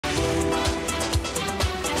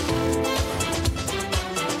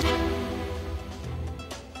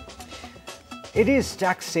It is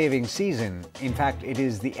tax saving season. In fact, it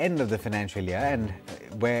is the end of the financial year, and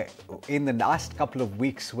where in the last couple of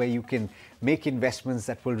weeks where you can make investments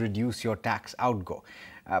that will reduce your tax outgo.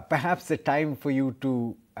 Perhaps the time for you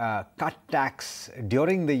to cut tax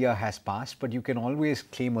during the year has passed, but you can always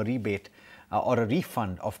claim a rebate or a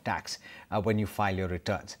refund of tax when you file your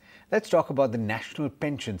returns. Let's talk about the National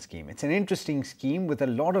Pension Scheme. It's an interesting scheme with a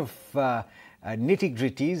lot of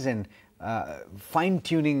nitty-gritties and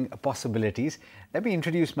fine-tuning possibilities. Let me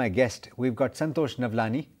introduce my guest. We've got Santosh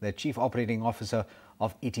Navlani, the Chief Operating Officer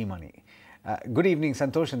of ET Money. Good evening,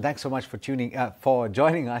 Santosh, and thanks so much for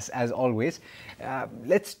joining us as always.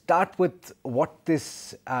 Let's start with what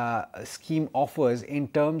this scheme offers in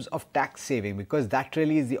terms of tax saving, because that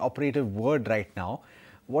really is the operative word right now.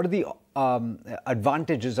 What are the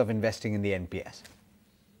advantages of investing in the NPS?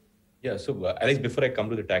 Yeah, so Alex, before I come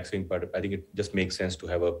to the tax saving part, I think it just makes sense to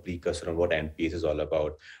have a precursor on what NPS is all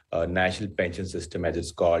about. National Pension System, as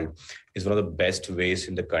it's called, is one of the best ways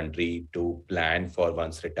in the country to plan for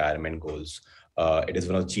one's retirement goals. It is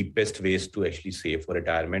one of the cheapest ways to actually save for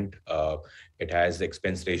retirement. It has the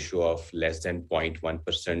expense ratio of less than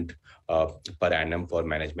 0.1% per annum for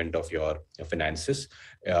management of your finances.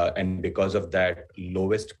 And because of that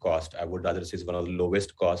lowest cost, I would rather say it's one of the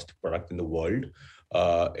lowest cost product in the world.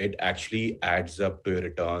 It actually adds up to your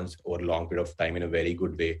returns over a long period of time in a very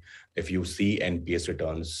good way if you see NPS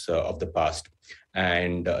returns of the past.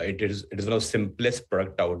 And it is one of the simplest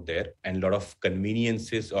product out there, and a lot of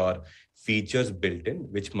conveniences or features built in,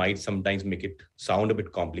 which might sometimes make it sound a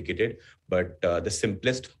bit complicated, but the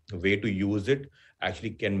simplest way to use it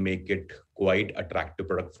actually can make it quite attractive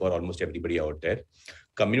product for almost everybody out there.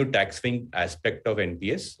 Coming to tax saving aspect of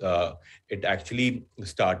NPS, it actually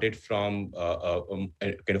started from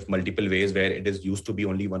kind of multiple ways where it is used to be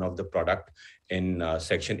only one of the product in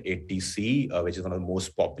Section 80C, which is one of the most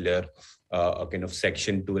popular kind of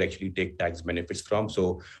section to actually take tax benefits from.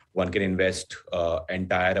 So one can invest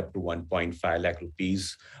entire up to 1.5 lakh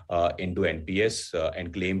rupees into NPS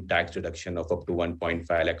and claim tax deduction of up to 1.5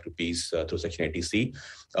 lakh rupees through Section 80C.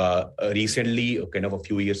 Recently, kind of a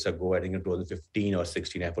few years ago, I think in 2015 or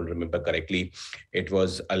 16, I don't remember correctly, it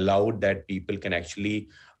was allowed that people can actually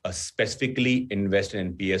specifically invest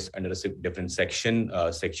in NPS under a different section,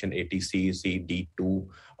 Section 80C, CD2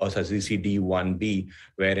 or CD1B,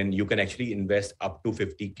 wherein you can actually invest up to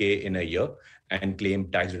 50K in a year and claim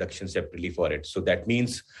tax deduction separately for it. So that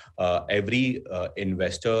means every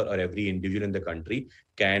investor or every individual in the country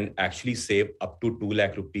can actually save up to 2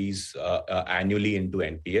 lakh rupees annually into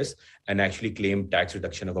NPS and actually claim tax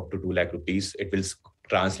reduction of up to 2 lakh rupees. It will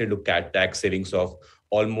translate to tax savings of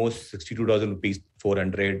almost 62,000 rupees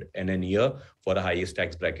 400 in a year for the highest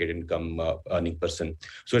tax bracket income earning person.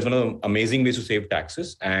 So it's one of the amazing ways to save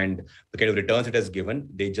taxes, and the kind of returns it has given,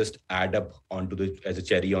 they just add up onto as a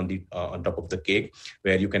cherry on top of the cake,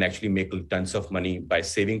 where you can actually make tons of money by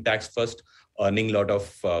saving tax first, earning a lot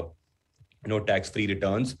of tax-free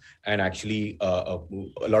returns, and actually a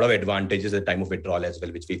lot of advantages at the time of withdrawal as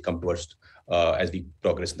well, which we'll come towards as we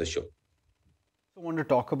progress in the show. I want to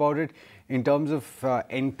talk about it in terms of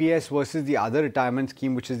NPS versus the other retirement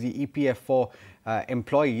scheme, which is the EPF for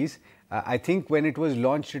employees. I think when it was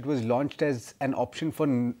launched as an option for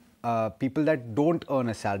people that don't earn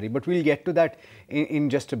a salary, but we'll get to that in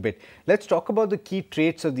just a bit. Let's talk about the key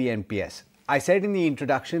traits of the NPS. I said in the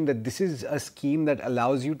introduction that this is a scheme that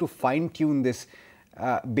allows you to fine-tune this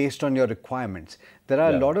based on your requirements. There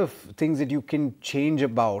are a lot of things that you can change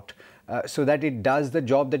about so that it does the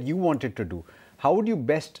job that you want it to do. How would you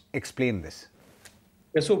best explain this?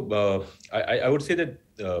 Yeah, so I would say that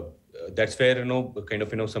that's where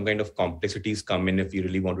some kind of complexities come in if you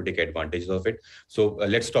really want to take advantage of it. So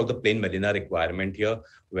let's talk the plain vanilla requirement here,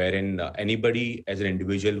 wherein anybody as an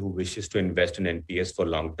individual who wishes to invest in NPS for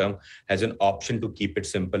long term has an option to keep it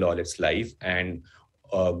simple all its life and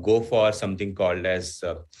go for something called as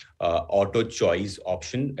auto choice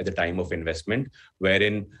option at the time of investment,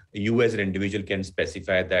 wherein you as an individual can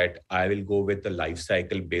specify that I will go with the life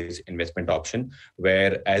cycle based investment option,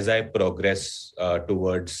 where as I progress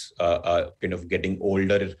towards kind of getting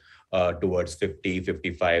older, towards 50,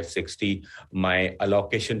 55, 60, my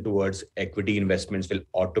allocation towards equity investments will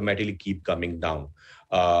automatically keep coming down.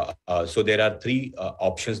 So there are three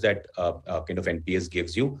options that kind of NPS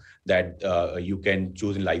gives you. that you can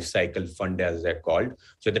choose in life cycle fund, as they're called.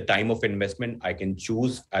 So at the time of investment, I can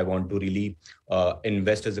choose I want to really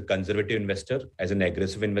invest as a conservative investor, as an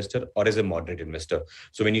aggressive investor, or as a moderate investor.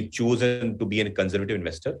 So when you choose to be a conservative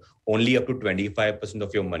investor, only up to 25%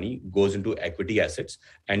 of your money goes into equity assets,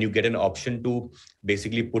 and you get an option to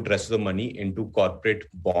basically put rest of the money into corporate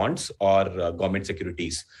bonds or government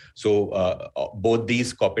securities. So both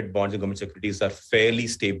these corporate bonds and government securities are fairly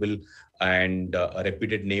stable and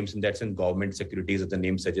reputed names in that sense. Government securities, as the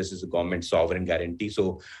name suggests, is a government sovereign guarantee.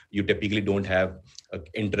 So you typically don't have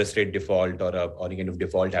interest rate default or any kind of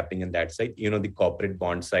default happening in that side. The corporate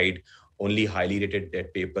bond side, only highly rated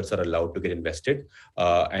debt papers are allowed to get invested.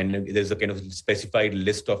 And there's a kind of specified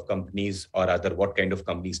list of companies or other what kind of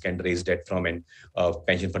companies can raise debt from and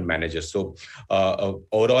pension fund managers. So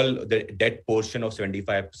overall, the debt portion of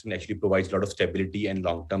 75% actually provides a lot of stability and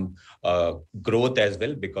long-term growth as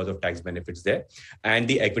well because of tax benefits there. And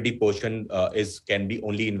the equity portion can be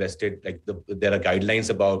only invested, like there are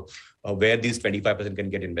guidelines about where these 25% can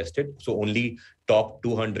get invested. So only top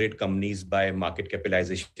 200 companies by market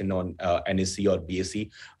capitalization on NSE or BSE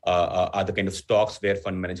are the kind of stocks where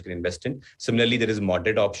fund managers can invest in. Similarly, there is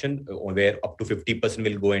moderate option where up to 50%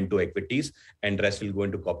 will go into equities and rest will go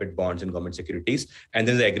into corporate bonds and government securities. And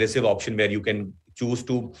there's an aggressive option where you can choose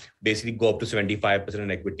to basically go up to 75%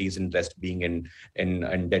 in equities and rest being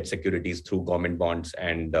in debt securities through government bonds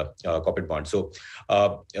and corporate bonds. So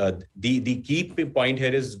the key point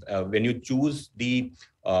here is when you choose the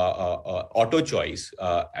auto choice,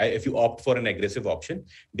 if you opt for an aggressive option,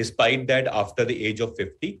 despite that, after the age of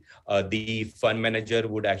 50, the fund manager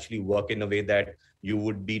would actually work in a way that you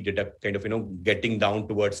would be getting down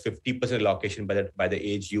towards 50% allocation by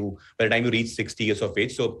the time you reach 60 years of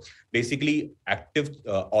age. So basically, active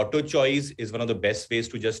auto choice is one of the best ways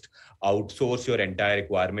to just outsource your entire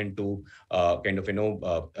requirement to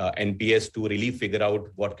NPS to really figure out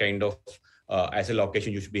what kind of asset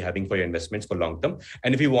allocation you should be having for your investments for long term.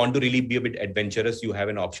 And if you want to really be a bit adventurous, you have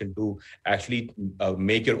an option to actually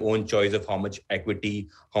make your own choice of how much equity,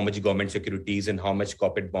 how much government securities, and how much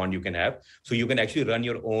corporate bond you can have. So you can actually run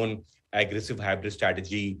your own aggressive hybrid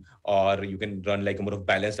strategy, or you can run like a more of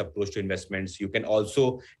balanced approach to investments. You can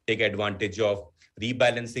also take advantage of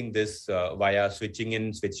rebalancing this via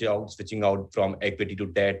switching out from equity to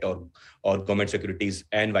debt or government securities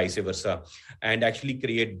and vice versa, and actually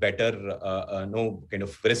create better kind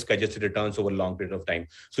of risk-adjusted returns over a long period of time.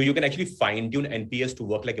 So you can actually fine-tune NPS to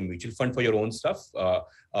work like a mutual fund for your own stuff,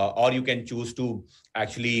 or you can choose to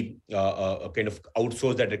actually kind of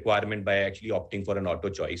outsource that requirement by actually opting for an auto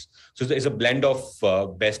choice. So it's a blend of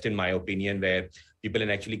best, in my opinion, where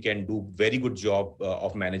people actually can do very good job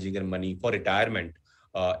of managing their money for retirement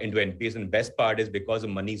into NPS. And the best part is because the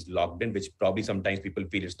money is locked in, which probably sometimes people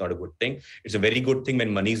feel it's not a good thing. It's a very good thing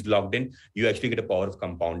when money is locked in. You actually get a power of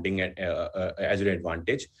compounding as your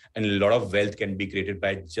advantage. And a lot of wealth can be created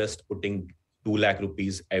by just putting 2 lakh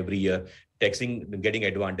rupees every year, getting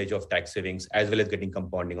advantage of tax savings as well as getting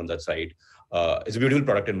compounding on that side. It's a beautiful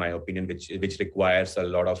product, in my opinion, which requires a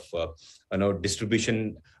lot of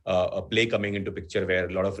distribution play coming into picture, where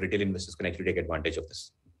a lot of retail investors can actually take advantage of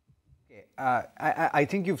this. I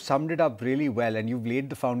think you've summed it up really well, and you've laid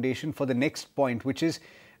the foundation for the next point, which is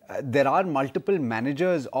there are multiple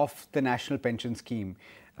managers of the National Pension Scheme,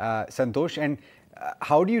 Santosh, and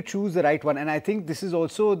how do you choose the right one? And I think this is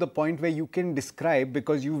also the point where you can describe,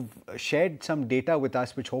 because you've shared some data with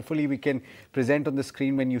us, which hopefully we can present on the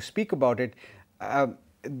screen when you speak about it.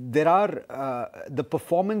 There are the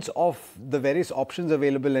performance of the various options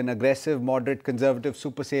available in aggressive, moderate, conservative,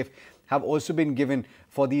 super safe have also been given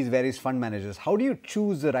for these various fund managers. How do you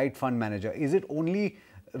choose the right fund manager? Is it only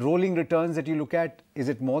rolling returns that you look at? Is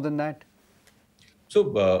it more than that? So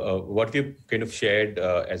what we've kind of shared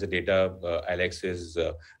as a data, Alex, is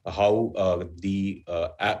how the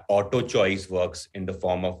auto choice works in the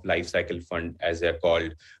form of life cycle fund, as they're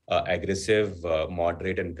called, aggressive,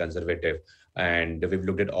 moderate, and conservative. And we've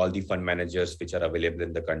looked at all the fund managers which are available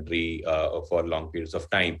in the country for long periods of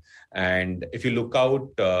time. And if you look out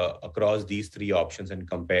across these 3 options and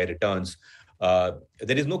compare returns,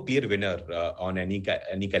 there is no clear winner on any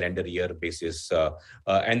calendar year basis,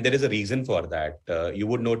 and there is a reason for that. You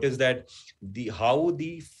would notice that how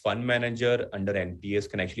the fund manager under NPS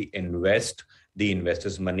can actually invest the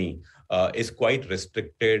investor's money is quite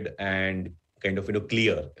restricted and kind of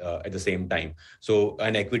clear at the same time. So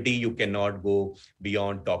an equity, you cannot go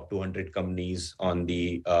beyond top 200 companies on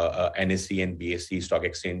the NSE and BSE stock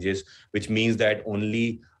exchanges, which means that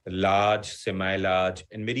only large, semi-large,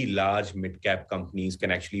 and very large mid-cap companies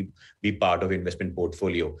can actually be part of investment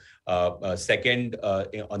portfolio. Second,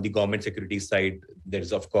 on the government securities side, there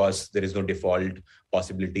is no default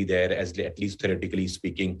possibility there, as at least theoretically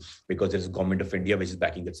speaking, because there is government of India which is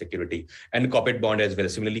backing that security, and corporate bond as well.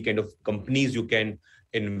 Similarly, kind of companies you can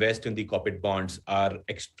invest in the corporate bonds are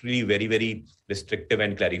extremely very, very restrictive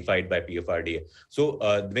and clarified by PFRDA. So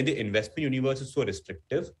when the investment universe is so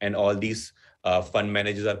restrictive and all these fund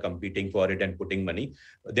managers are competing for it and putting money,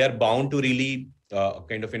 they are bound to really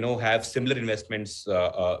have similar investments,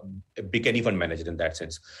 pick any fund manager in that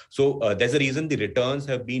sense. So there's a reason the returns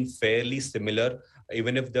have been fairly similar,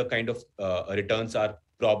 even if the kind of returns are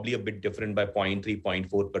probably a bit different by 0.3,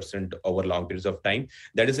 0.4% over long periods of time.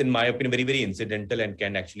 That is, in my opinion, very, very incidental and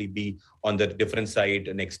can actually be on the different side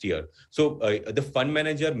next year. So the fund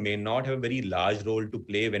manager may not have a very large role to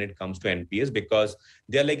play when it comes to NPS, because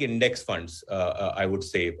they are like index funds, I would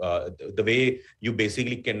say. The way you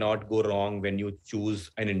basically cannot go wrong when you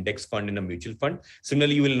choose an index fund in a mutual fund.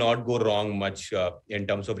 Similarly, you will not go wrong much in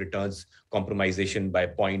terms of returns compromisation by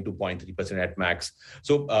 0.2, 0.3% at max.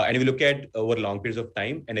 So, and if you look at over long periods of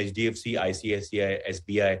time, and HDFC, ICICI,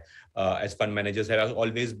 SBI, as fund managers have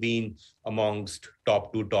always been amongst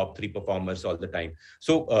top 2, top 3 performers all the time.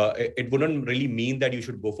 So it wouldn't really mean that you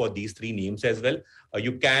should go for these 3 names as well.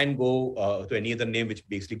 You can go to any other name which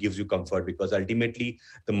basically gives you comfort, because ultimately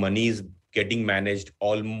the money is getting managed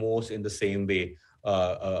almost in the same way,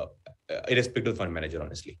 irrespective of fund manager,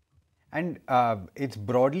 honestly. And it's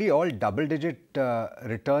broadly all double-digit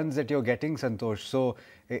returns that you're getting, Santosh. So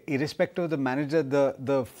irrespective of the manager,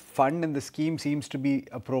 the fund and the scheme seems to be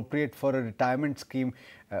appropriate for a retirement scheme,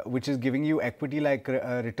 which is giving you equity-like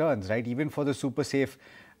returns, right? Even for the super safe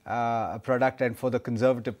product and for the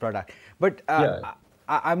conservative product. But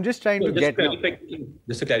I'm just trying to get...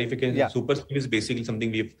 Just a clarification, yeah. Super scheme is basically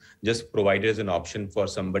something we've just provided as an option for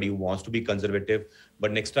somebody who wants to be conservative,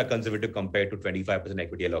 but an extra conservative compared to 25%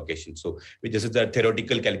 equity allocation. So this is the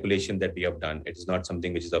theoretical calculation that we have done. It is not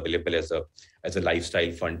something which is available as a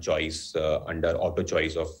lifestyle fund choice under auto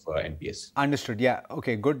choice of NPS. Understood. Yeah.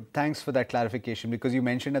 Okay, good. Thanks for that clarification, because you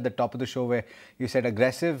mentioned at the top of the show where you said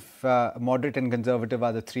aggressive, moderate and conservative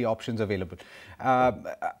are the 3 options available.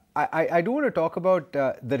 I do want to talk about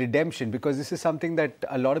the redemption, because this is something that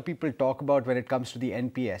a lot of people talk about when it comes to the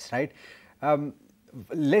NPS, right?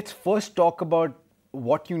 Let's first talk about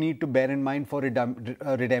what you need to bear in mind for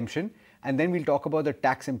redemption, and then we'll talk about the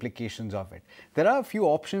tax implications of it. There are a few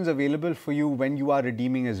options available for you when you are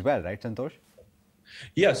redeeming as well, right, Santosh?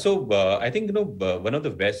 Yeah, so I think one of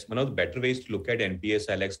the better ways to look at NPS,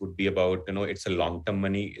 Alex, would be about it's a long-term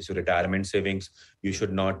money, it's a retirement savings. You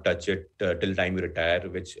should not touch it till time you retire,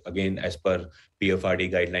 which again, as per PFRD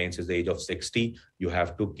guidelines, is the age of 60. You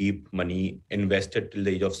have to keep money invested till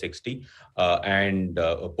the age of 60, and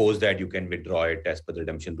post that you can withdraw it as per the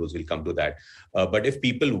redemption rules. We'll come to that. But if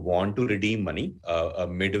people want to redeem money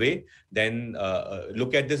midway, then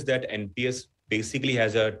look at this, that NPS basically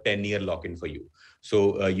has a 10-year lock-in for you.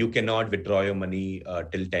 So you cannot withdraw your money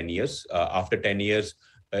till 10 years. After 10 years,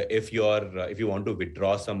 if you want to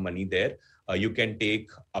withdraw some money there, you can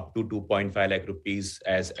take up to 2.5 lakh rupees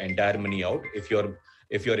as entire money out if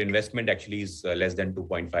your investment actually is less than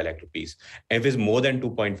 2.5 lakh rupees. If it's more than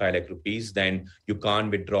 2.5 lakh rupees, then you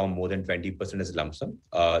can't withdraw more than 20% as lump sum.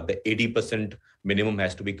 The 80% minimum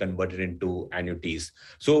has to be converted into annuities.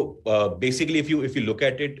 So basically, if you look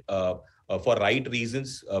at it, for right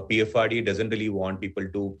reasons, PFRD doesn't really want people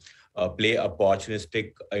to play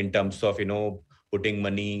opportunistic in terms of putting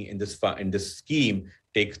money in this scheme,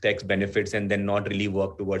 take tax benefits, and then not really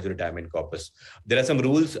work towards the retirement corpus. There are some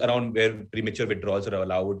rules around where premature withdrawals are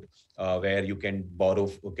allowed, where you can borrow,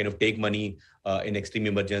 kind of take money in extreme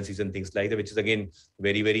emergencies and things like that, which is again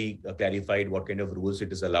very, very clarified what kind of rules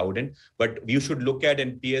it is allowed in. But you should look at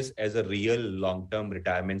NPS as a real long-term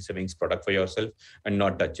retirement savings product for yourself and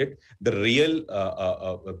not touch it. The real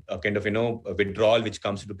kind of withdrawal which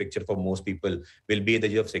comes into picture for most people will be at the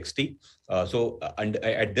age of 60. And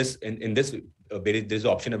at this in this there is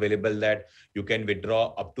option available that you can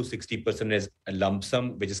withdraw up to 60% as a lump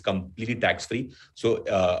sum, which is completely tax-free. So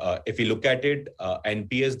if you look at it,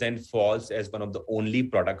 NPS then falls as one of the only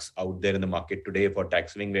products out there in the market today for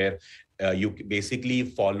tax saving, where you basically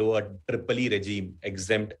follow a triple E regime,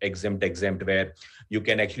 exempt, where you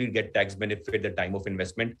can actually get tax benefit at the time of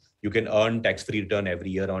investment. You can earn tax-free return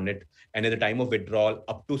every year on it. And at the time of withdrawal,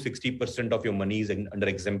 up to 60% of your money is under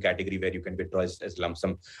exempt category, where you can withdraw as lump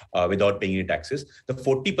sum without paying any taxes. The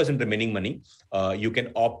 40% remaining money, you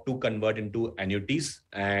can opt to convert into annuities.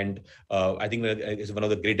 And I think it's one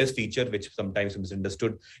of the greatest features, which sometimes is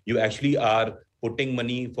misunderstood. You actually are putting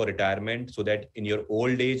money for retirement so that in your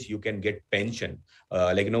old age you can get pension.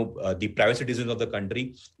 The private citizens of the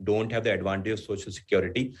country don't have the advantage of social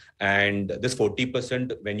security, and this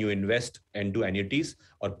 40% when you invest into annuities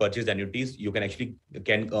or purchase annuities, you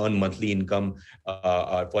can earn monthly income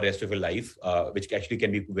for the rest of your life, which actually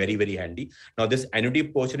can be very, very handy. Now, this annuity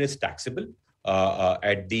portion is taxable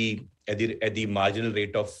at the marginal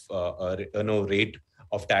rate of rate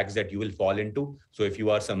of tax that you will fall into. So if you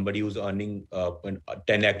are somebody who's earning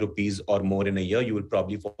 10 lakh rupees or more in a year, you will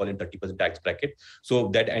probably fall in 30% tax bracket. So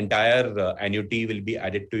that entire annuity will be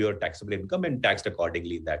added to your taxable income and taxed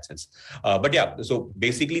accordingly in that sense. But yeah, so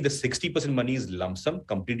basically the 60% money is lump sum,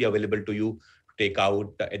 completely available to you take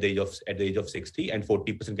out at the age of 60, and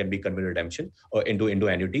 40% can be converted redemption or into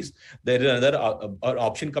annuities. There is another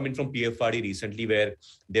option coming from PFRD recently where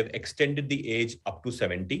they've extended the age up to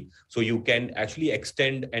 70. So you can actually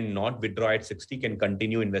extend and not withdraw at 60, can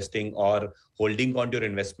continue investing or holding on to your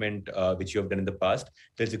investment, which you have done in the past,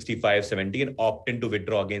 till 65, 70, and opt in to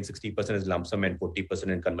withdraw again 60% as lump sum and 40%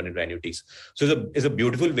 in converted annuities. So it's a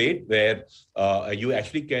beautiful way where you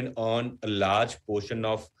actually can earn a large portion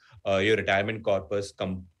of your retirement corpus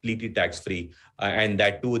completely tax-free, and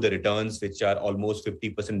that too the returns which are almost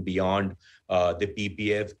 50% beyond the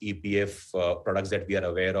PPF, EPF products that we are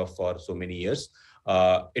aware of for so many years.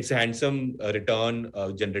 It's a handsome return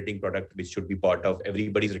generating product which should be part of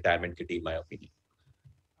everybody's retirement kitty, in my opinion.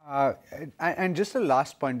 And just a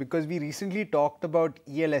last point, because we recently talked about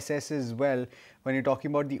ELSS as well, when you're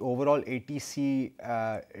talking about the overall ATC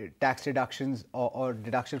tax deductions or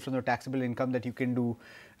deductions from the taxable income that you can do.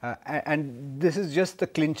 And this is just the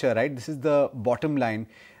clincher, right? This is the bottom line.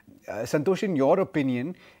 Santosh, in your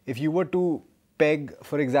opinion, if you were to peg,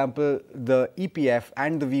 for example, the EPF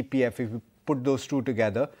and the VPF, if you put those two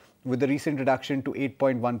together, with the recent reduction to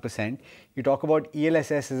 8.1%, you talk about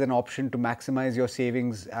ELSS as an option to maximize your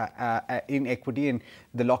savings in equity and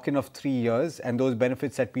the lock-in of 3 years and those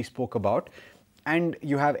benefits that we spoke about. And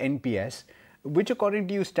you have NPS. Which according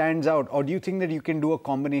to you stands out, or do you think that you can do a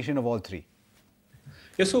combination of all three?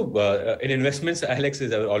 Yeah, so in investments, Alex,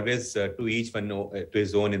 is always to each one to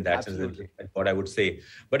his own in that Absolutely. Sense. That's what I would say.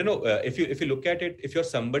 But if you look at it, if you're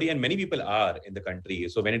somebody, and many people are in the country,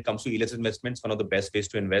 so when it comes to ELS investments, one of the best ways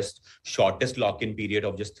to invest, shortest lock-in period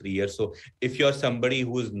of just 3 years. So if you're somebody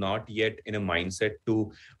who is not yet in a mindset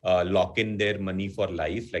to lock in their money for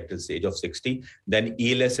life, like till the age of 60, then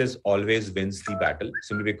ELSS always wins the battle,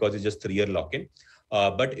 simply because it's just 3-year lock-in.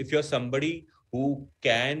 But if you're somebody who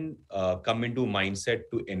can come into mindset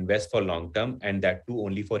to invest for long term, and that too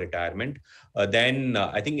only for retirement, then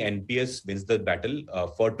I think NPS wins the battle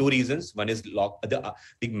for 2 reasons. One is the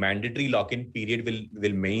mandatory lock-in period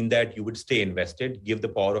will mean that you would stay invested, give the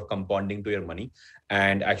power of compounding to your money,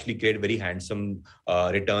 and actually create very handsome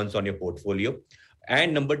returns on your portfolio.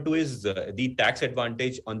 And number 2 is the tax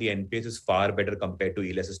advantage on the NPS is far better compared to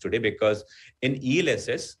ELSS today, because in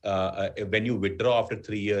ELSS, when you withdraw after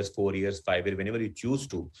 3 years, 4 years, 5 years, whenever you choose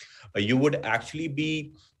to, you would actually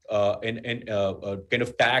be kind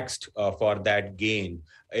of taxed for that gain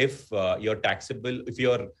if your taxable, if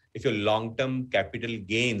your long-term capital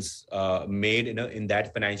gains made in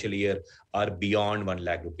that financial year are beyond 1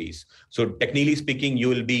 lakh rupees. So technically speaking,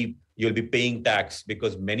 you'll be paying tax,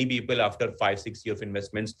 because many people after 5-6 years of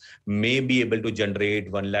investments may be able to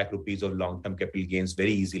generate 1 lakh rupees of long-term capital gains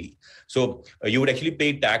very easily. So you would actually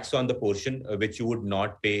pay tax on the portion which you would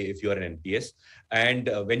not pay if you are an NPS. And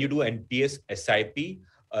when you do NPS SIP,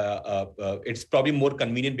 it's probably more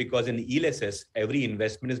convenient, because in ELSS, every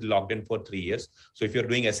investment is locked in for 3 years. So if you're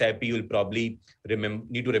doing SIP, you'll probably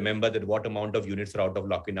need to remember that what amount of units are out of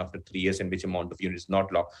lock-in after 3 years and which amount of units not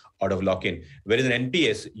out of lock-in. Whereas in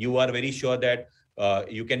NPS, you are very sure that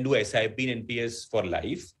you can do SIP in NPS for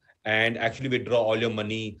life and actually withdraw all your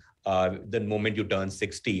money the moment you turn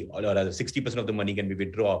 60, or 60% of the money can be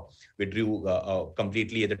withdrawn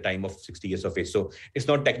completely at the time of 60 years of age. So it's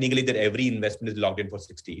not technically that every investment is locked in for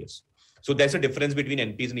 60 years. So there's a difference between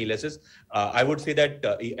NPS and ELSS. I would say that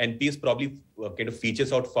NPS probably kind of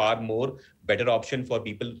features out far more better option for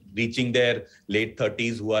people reaching their late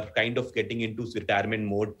 30s who are kind of getting into retirement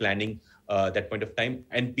mode planning that point of time.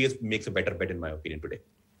 NPS makes a better bet in my opinion today.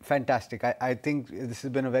 Fantastic. I think this has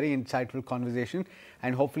been a very insightful conversation,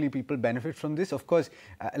 and hopefully people benefit from this. Of course,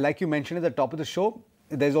 like you mentioned at the top of the show,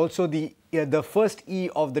 there's also the first E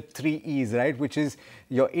of the 3 E's, right? Which is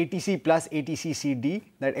your ATC plus ATC CD.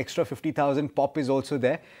 That extra 50,000 pop is also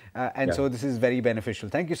there. So this is very beneficial.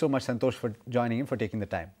 Thank you so much, Santosh, for joining in, for taking the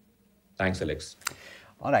time. Thanks, Alex.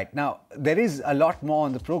 All right. Now, there is a lot more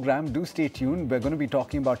on the program. Do stay tuned. We're going to be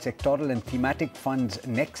talking about sectoral and thematic funds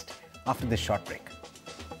next, after this short break.